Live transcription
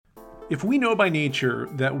If we know by nature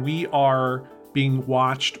that we are being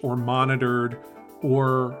watched or monitored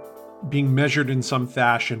or being measured in some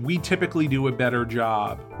fashion, we typically do a better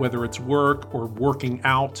job, whether it's work or working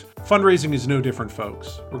out. Fundraising is no different,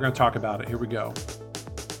 folks. We're going to talk about it. Here we go.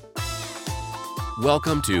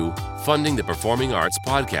 Welcome to Funding the Performing Arts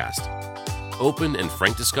podcast. Open and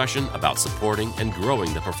frank discussion about supporting and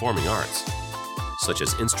growing the performing arts, such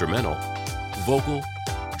as instrumental, vocal,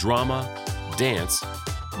 drama, dance,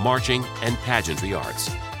 marching, and pageantry arts.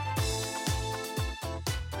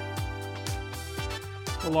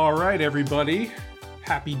 Well, all right, everybody.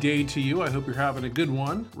 Happy day to you. I hope you're having a good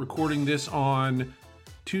one. Recording this on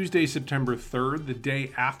Tuesday, September 3rd, the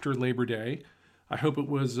day after Labor Day. I hope it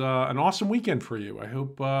was an awesome weekend for you. I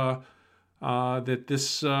hope that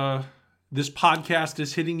this podcast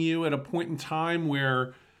is hitting you at a point in time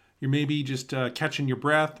where you're maybe just catching your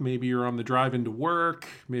breath. Maybe you're on the drive into work.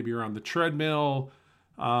 Maybe you're on the treadmill.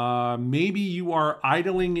 Maybe you are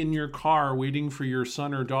idling in your car waiting for your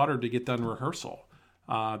son or daughter to get done rehearsal.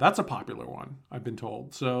 That's a popular one, I've been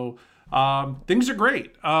told. So things are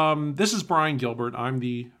great. This is Brian Gilbert. I'm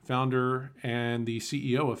the founder and the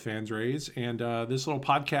CEO of FansRaise. And this little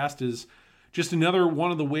podcast is just another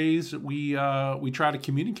one of the ways that we try to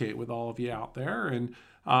communicate with all of you out there. And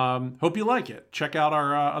hope you like it. Check out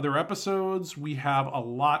our other episodes. We have a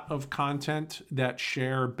lot of content that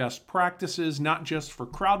share best practices, not just for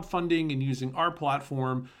crowdfunding and using our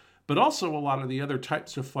platform, but also a lot of the other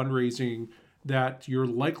types of fundraising that you're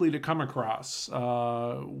likely to come across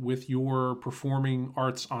with your performing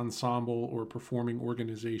arts ensemble or performing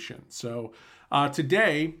organization. So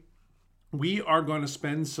today, we are going to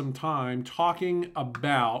spend some time talking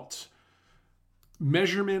about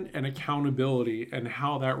measurement and accountability and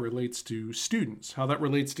how that relates to students, how that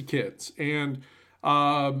relates to kids. And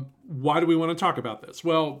why do we want to talk about this?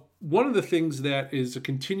 Well, one of the things that is a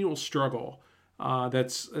continual struggle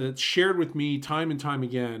that's shared with me time and time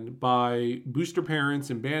again by booster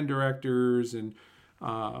parents and band directors and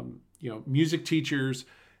music teachers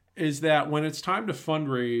is that when it's time to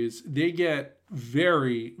fundraise, they get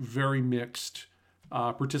very, very mixed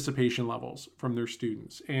participation levels from their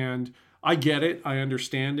students. And I get it. I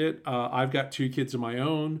understand it. I've got two kids of my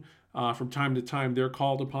own. From time to time, they're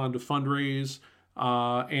called upon to fundraise.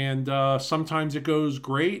 And sometimes it goes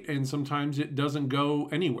great and sometimes it doesn't go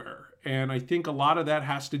anywhere. And I think a lot of that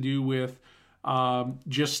has to do with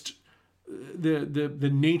just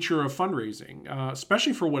the nature of fundraising,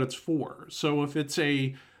 especially for what it's for. So if it's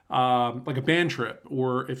like a band trip,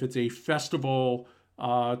 or if it's a festival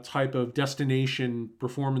type of destination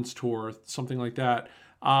performance tour, something like that,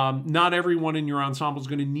 not everyone in your ensemble is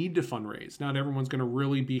going to need to fundraise. Not everyone's going to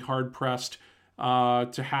really be hard pressed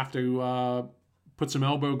to have to put some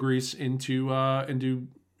elbow grease into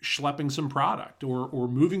schlepping some product or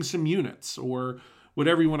moving some units or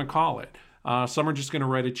whatever you want to call it. Some are just going to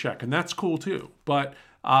write a check, and that's cool too. But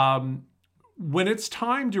when it's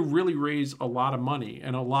time to really raise a lot of money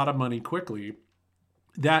and a lot of money quickly,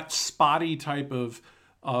 that spotty type of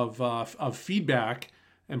feedback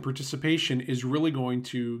and participation is really going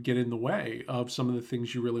to get in the way of some of the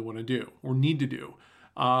things you really want to do or need to do.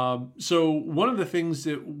 So one of the things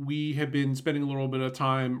that we have been spending a little bit of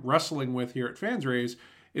time wrestling with here at FansRaise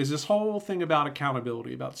is this whole thing about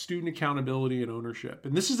accountability, about student accountability and ownership.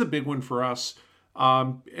 And this is a big one for us.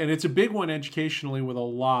 And it's a big one educationally with a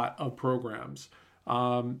lot of programs.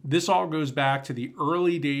 This all goes back to the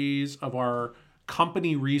early days of our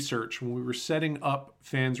company research when we were setting up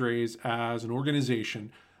FansRaise as an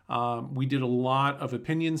organization. We did a lot of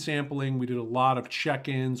opinion sampling. We did a lot of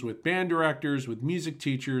check-ins with band directors, with music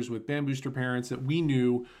teachers, with band booster parents that we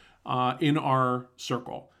knew in our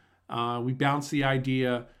circle. We bounced the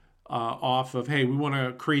idea off of, hey, we want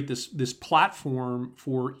to create this platform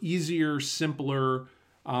for easier, simpler,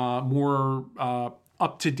 more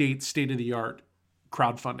up-to-date, state-of-the-art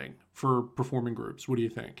crowdfunding for performing groups. What do you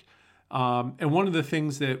think? And one of the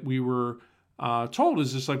things that we were told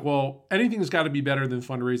is just like, well, anything's got to be better than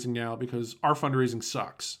fundraising now because our fundraising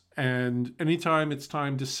sucks. And anytime it's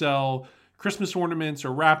time to sell Christmas ornaments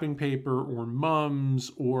or wrapping paper or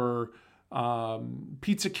mums or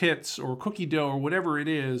pizza kits or cookie dough or whatever it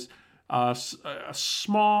is, a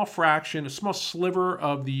small fraction, a small sliver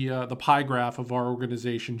of the pie graph of our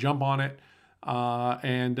organization jump on it,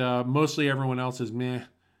 and mostly everyone else is meh,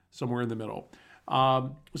 somewhere in the middle.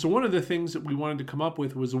 So one of the things that we wanted to come up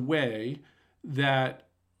with was a way that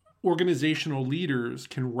organizational leaders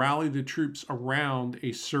can rally the troops around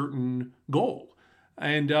a certain goal.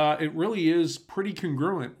 And it really is pretty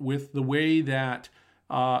congruent with the way that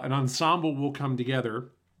an ensemble will come together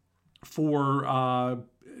for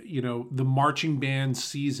the marching band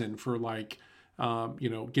season for like,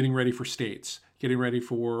 getting ready for states, getting ready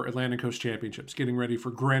for Atlantic Coast Championships, getting ready for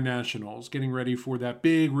Grand Nationals, getting ready for that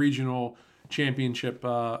big regional championship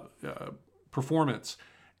performance.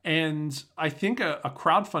 And I think a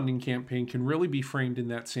crowdfunding campaign can really be framed in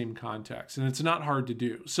that same context, and it's not hard to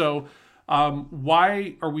do. So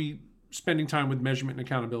why are we spending time with measurement and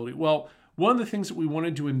accountability? Well, one of the things that we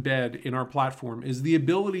wanted to embed in our platform is the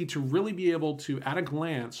ability to really be able to, at a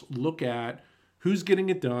glance, look at who's getting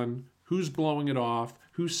it done, who's blowing it off,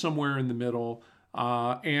 who's somewhere in the middle.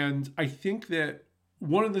 And I think that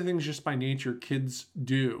one of the things just by nature kids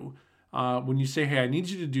do when you say, hey, I need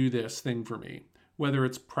you to do this thing for me, whether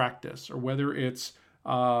it's practice or whether it's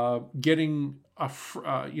getting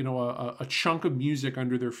a chunk of music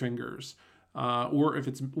under their fingers, or if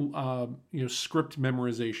it's script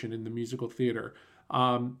memorization in the musical theater,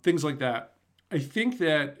 things like that. I think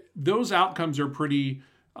that those outcomes are pretty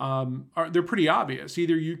they're pretty obvious.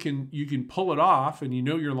 Either you can pull it off and you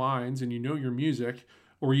know your lines and you know your music,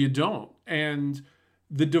 or you don't. And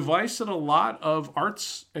the device that a lot of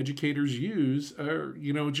arts educators use are,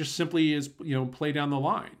 just simply is, play down the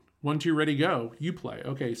line. 1, 2, ready, go, you play.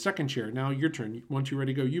 Okay, second chair, now your turn. 1, 2,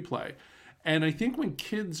 ready, go, you play. And I think when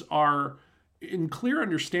kids are in clear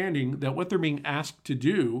understanding that what they're being asked to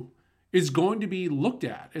do is going to be looked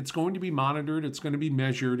at, it's going to be monitored, it's going to be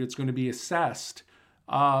measured, it's going to be assessed,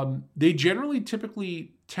 they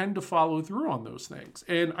typically tend to follow through on those things.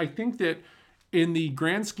 And I think that in the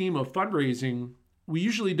grand scheme of fundraising, we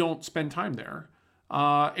usually don't spend time there.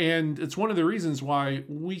 And it's one of the reasons why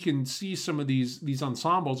we can see some of these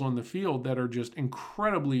ensembles on the field that are just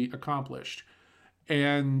incredibly accomplished.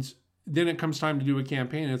 And then it comes time to do a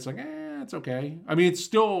campaign, and it's like, it's okay. I mean, it's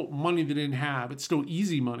still money they didn't have. It's still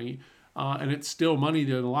easy money. And it's still money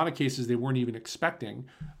that in a lot of cases they weren't even expecting,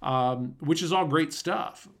 which is all great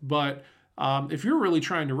stuff. But if you're really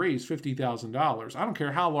trying to raise $50,000, I don't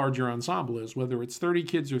care how large your ensemble is, whether it's 30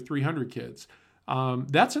 kids or 300 kids,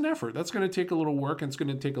 that's an effort. That's going to take a little work, and it's going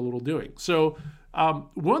to take a little doing. So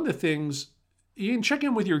one of the things, you can check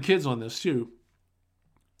in with your kids on this too.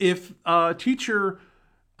 If a teacher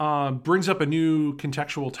brings up a new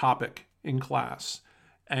contextual topic in class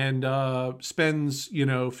and spends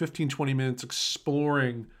 15, 20 minutes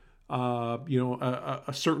exploring a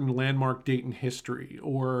certain landmark date in history,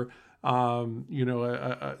 or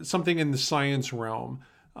something in the science realm,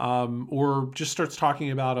 or just starts talking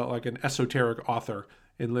about like an esoteric author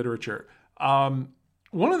in literature,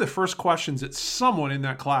 one of the first questions that someone in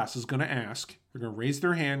that class is going to ask, they're going to raise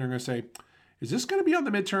their hand, they're going to say, is this going to be on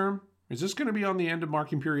the midterm? Is this going to be on the end of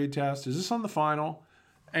marking period test? Is this on the final?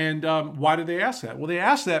 And why do they ask that? Well, they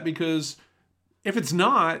ask that because if it's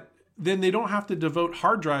not, then they don't have to devote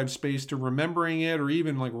hard drive space to remembering it or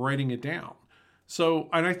even like writing it down. So,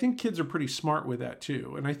 and I think kids are pretty smart with that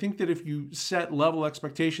too. And I think that if you set level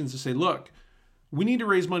expectations to say, look, we need to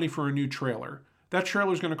raise money for a new trailer. That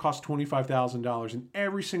trailer is going to cost $25,000, and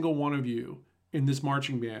every single one of you in this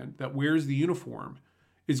marching band that wears the uniform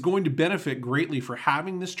is going to benefit greatly for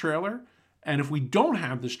having this trailer. And if we don't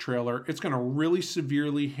have this trailer, it's going to really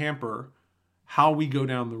severely hamper how we go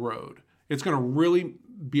down the road. It's going to really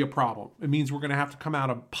be a problem. It means we're going to have to come out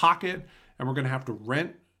of pocket, and we're going to have to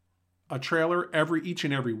rent a trailer each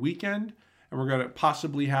and every weekend, and we're going to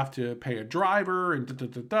possibly have to pay a driver and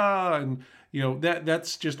and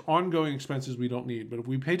that's just ongoing expenses we don't need. But if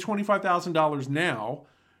we pay $25,000 now,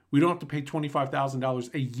 we don't have to pay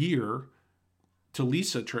 $25,000 a year to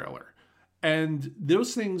lease a trailer. And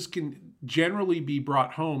those things can generally be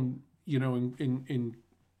brought home, in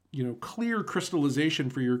clear crystallization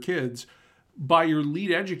for your kids by your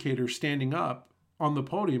lead educator standing up on the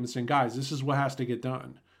podium and saying, guys, this is what has to get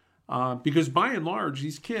done. Because by and large,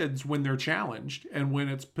 these kids, when they're challenged and when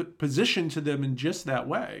it's positioned to them in just that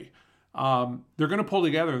way, they're going to pull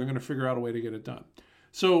together. They're going to figure out a way to get it done.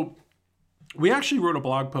 So we actually wrote a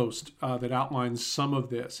blog post that outlines some of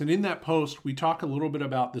this. And in that post, we talk a little bit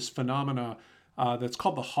about this phenomena that's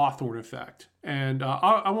called the Hawthorne effect. And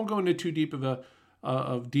I won't go into too deep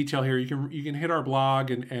of detail here. You can hit our blog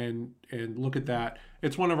and look at that.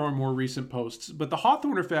 It's one of our more recent posts. But the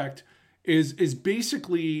Hawthorne effect is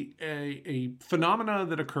basically a phenomena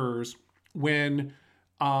that occurs when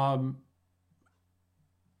a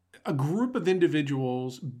group of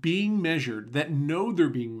individuals being measured that know they're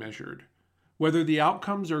being measured, whether the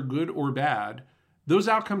outcomes are good or bad, those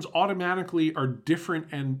outcomes automatically are different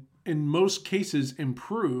and in most cases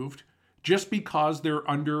improved just because they're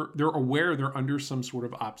aware they're under some sort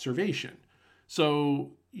of observation.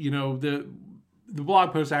 So, the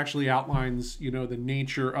blog post actually outlines, the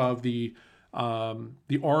nature of the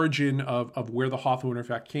the origin of where the Hawthorne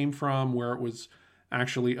effect came from, where it was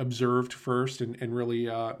actually observed first and really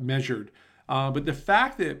measured. But the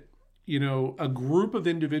fact that, a group of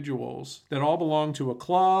individuals that all belong to a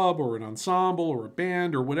club or an ensemble or a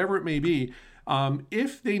band or whatever it may be,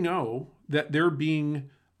 if they know that they're being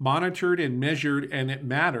monitored and measured and it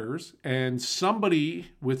matters, and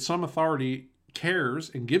somebody with some authority cares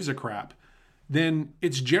and gives a crap, then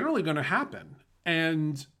it's generally going to happen.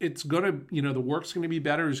 And it's going to, the work's going to be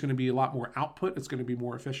better. There's going to be a lot more output. It's going to be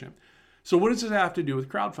more efficient. So what does this have to do with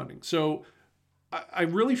crowdfunding? So I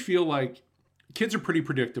really feel like kids are pretty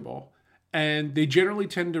predictable, and they generally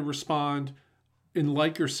tend to respond in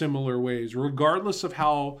like or similar ways, regardless of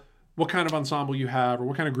what kind of ensemble you have or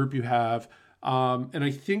what kind of group you have. And I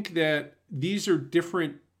think that these are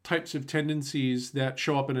different types of tendencies that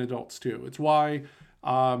show up in adults too. It's why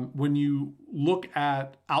when you look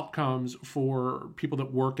at outcomes for people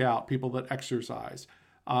that work out, people that exercise,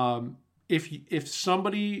 if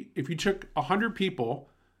you took 100 people,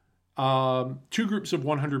 2 groups of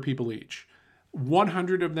 100 people each,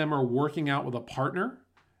 100 of them are working out with a partner,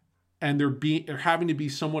 and they're having to be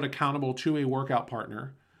somewhat accountable to a workout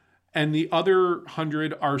partner, and the other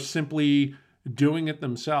 100 are simply doing it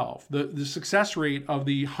themselves. The success rate of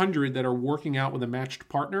the 100 that are working out with a matched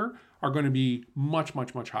partner are going to be much,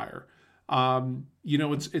 much, much higher.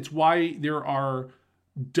 It's why there are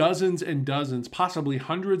dozens and dozens, possibly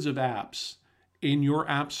hundreds of apps in your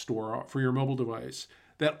app store for your mobile device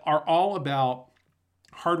that are all about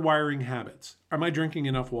hardwiring habits. Am I drinking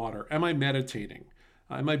enough water? Am I meditating?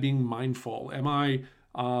 Am I being mindful? Am I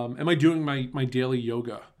doing my daily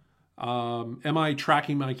yoga? Am I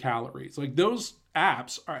tracking my calories? Like, those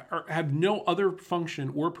apps have no other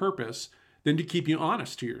function or purpose than to keep you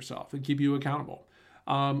honest to yourself and keep you accountable.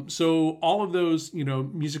 So all of those,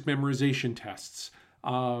 music memorization tests,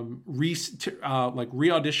 like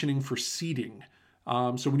re-auditioning for seating.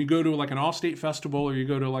 So when you go to like an all-state festival, or you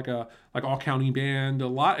go to like all-county band,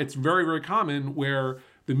 it's very, very common where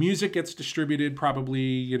the music gets distributed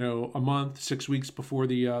probably, a month, 6 weeks before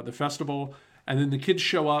the festival. And then the kids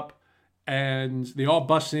show up and they all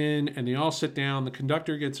bus in and they all sit down. The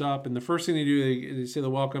conductor gets up, and the first thing they do, they say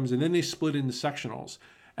the welcomes, and then they split into sectionals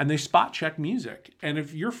and they spot check music. And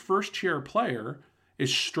if your first chair player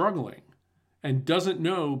is struggling and doesn't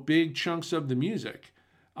know big chunks of the music,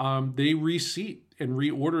 they reseat and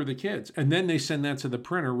reorder the kids. And then they send that to the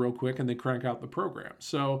printer real quick and they crank out the program.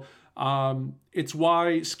 So it's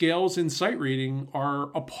why scales in sight reading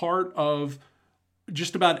are a part of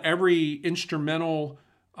just about every instrumental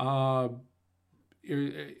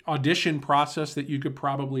audition process that you could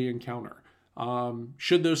probably encounter.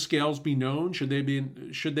 Should those scales be known? Should they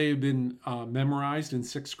have been memorized in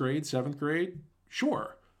 6th grade, 7th grade?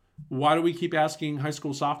 Sure. Why do we keep asking high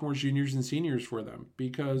school sophomores, juniors, and seniors for them?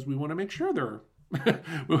 Because we want to make sure we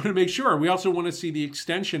want to make sure. We also want to see the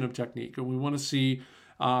extension of technique, and we want to see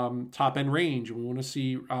top end range, and we want to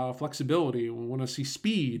see flexibility, and we want to see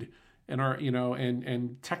speed and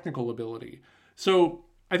and technical ability. So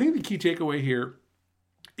I think the key takeaway here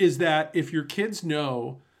is that if your kids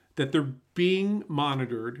know that they're being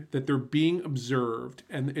monitored, that they're being observed,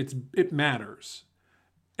 and it matters.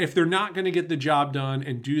 If they're not going to get the job done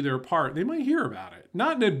and do their part, they might hear about it.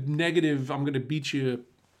 Not in a negative, I'm going to beat you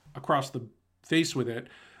across the face with it,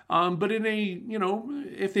 but in a,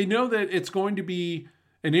 if they know that it's going to be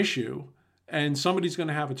an issue and somebody's going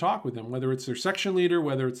to have a talk with them, whether it's their section leader,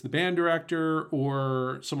 whether it's the band director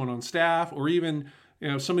or someone on staff, or even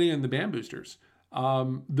somebody in the band boosters.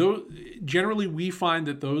 Generally, we find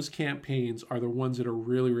that those campaigns are the ones that are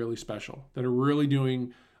really, really special, that are really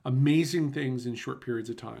doing amazing things in short periods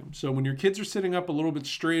of time. So when your kids are sitting up a little bit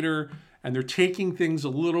straighter and they're taking things a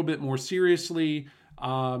little bit more seriously,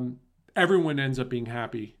 everyone ends up being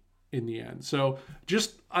happy in the end. So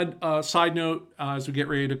just a side note, as we get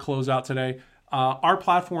ready to close out today, our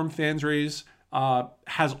platform, FansRaise,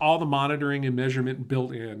 has all the monitoring and measurement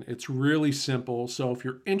built in. It's really simple. So if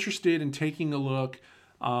you're interested in taking a look,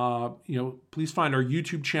 please find our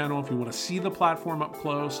YouTube channel if you want to see the platform up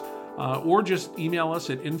close, or just email us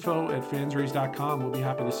at info@fansraise.com. We'll be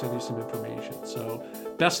happy to send you some information. So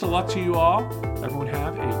best of luck to you all. Everyone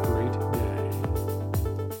have a great day.